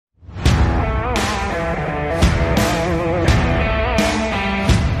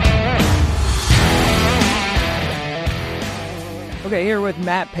here with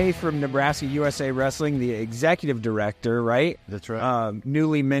Matt Paeth from Nebraska USA Wrestling, the executive director, right? That's right.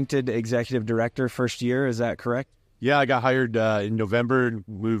 Newly minted executive director, first year, is that correct? Yeah, I got hired in November and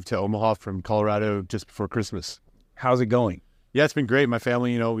moved to Omaha from Colorado just before Christmas. How's it going? Yeah, it's been great. My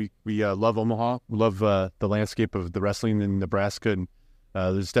family, we love Omaha. We love the landscape of the wrestling in Nebraska, and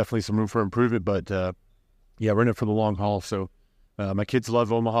there's definitely some room for improvement, but yeah, we're in it for the long haul. So my kids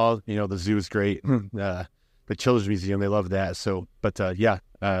love Omaha. The zoo is great. The Children's Museum, they love that. So, but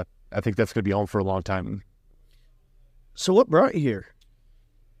I think that's going to be home for a long time. So what brought you here?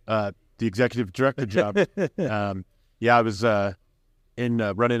 The executive director job. I was running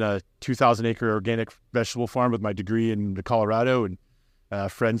a 2,000-acre organic vegetable farm with my degree in Colorado, and a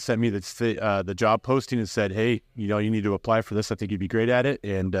friend sent me the job posting and said, hey, you need to apply for this. I think you'd be great at it,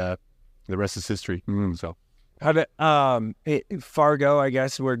 and the rest is history. So. How did Fargo? I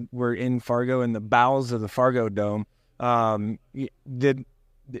guess we're in Fargo, in the bowels of the Fargo Dome. The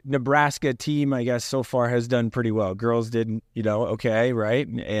Nebraska team, I guess, so far has done pretty well. Girls did, okay, right?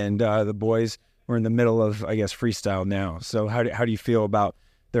 And the boys were in the middle of, I guess, freestyle now. So how do you feel about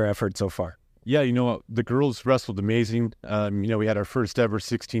their efforts so far? Yeah, the girls wrestled amazing. We had our first ever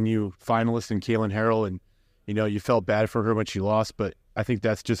 16U finalist in Kaylin Harrell, and you felt bad for her when she lost, but I think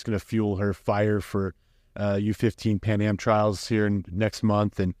that's just going to fuel her fire for U15 Pan Am trials here next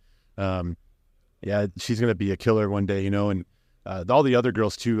month, and she's going to be a killer one day, and all the other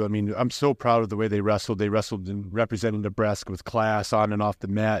girls too. I mean, I'm so proud of the way they wrestled. They wrestled and represented Nebraska with class on and off the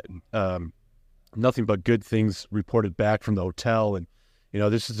mat. Nothing but good things reported back from the hotel, and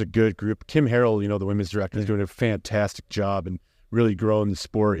this is a good group. Kim Harrell, the women's director, is doing a fantastic job and really growing the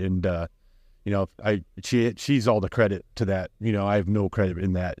sport, and she's all the credit to that. I have no credit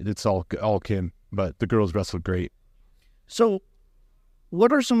in that. It's all Kim. But the girls wrestled great. So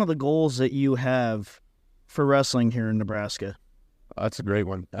what are some of the goals that you have for wrestling here in Nebraska? That's a great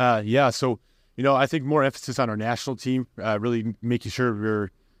one. So, I think more emphasis on our national team, really making sure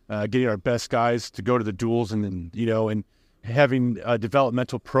we're getting our best guys to go to the duels, and then, and having a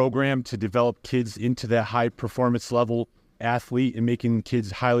developmental program to develop kids into that high performance level athlete and making kids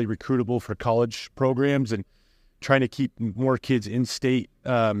highly recruitable for college programs, and trying to keep more kids in state,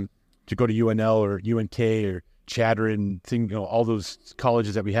 to go to UNL or UNK or Chatham, all those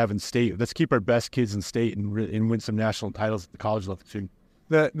colleges that we have in state. Let's keep our best kids in state and win some national titles at the college level too.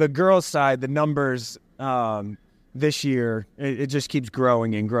 The girls' side, the numbers this year, it just keeps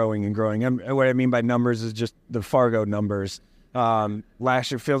growing and growing and growing. What I mean by numbers is just the Fargo numbers.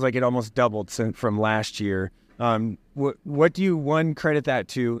 Last year feels like it almost doubled from last year. What do you, one, credit that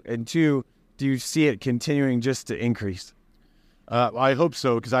to, and two, do you see it continuing just to increase? I hope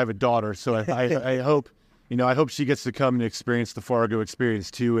so, because I have a daughter. So I hope, I hope she gets to come and experience the Fargo experience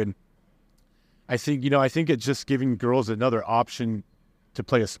too. And I think it's just giving girls another option to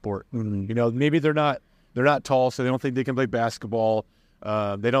play a sport. Mm-hmm. Maybe they're not tall, so they don't think they can play basketball.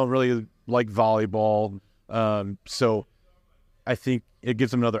 They don't really like volleyball. So I think it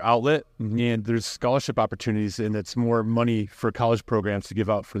gives them another outlet, mm-hmm. and there's scholarship opportunities, and it's more money for college programs to give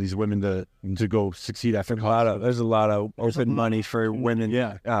out for these women to go succeed after college. There's a lot of open money for women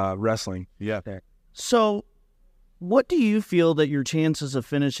wrestling. Yeah. Okay. So what do you feel that your chances of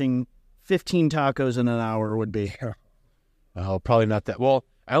finishing 15 tacos in an hour would be? Oh, probably not that. Well,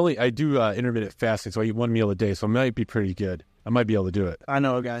 I do intermittent fasting, so I eat one meal a day, so it might be pretty good. I might be able to do it. I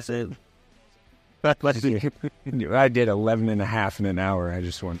know a guy said. Let's see. I did 11 and a half in an hour, I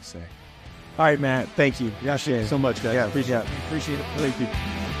just want to say. All right, Matt, thank you. Yeah, thank you so much, guys. Yeah, appreciate it. Thank you.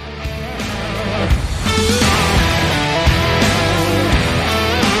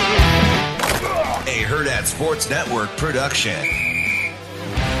 A Herd at Sports Network production.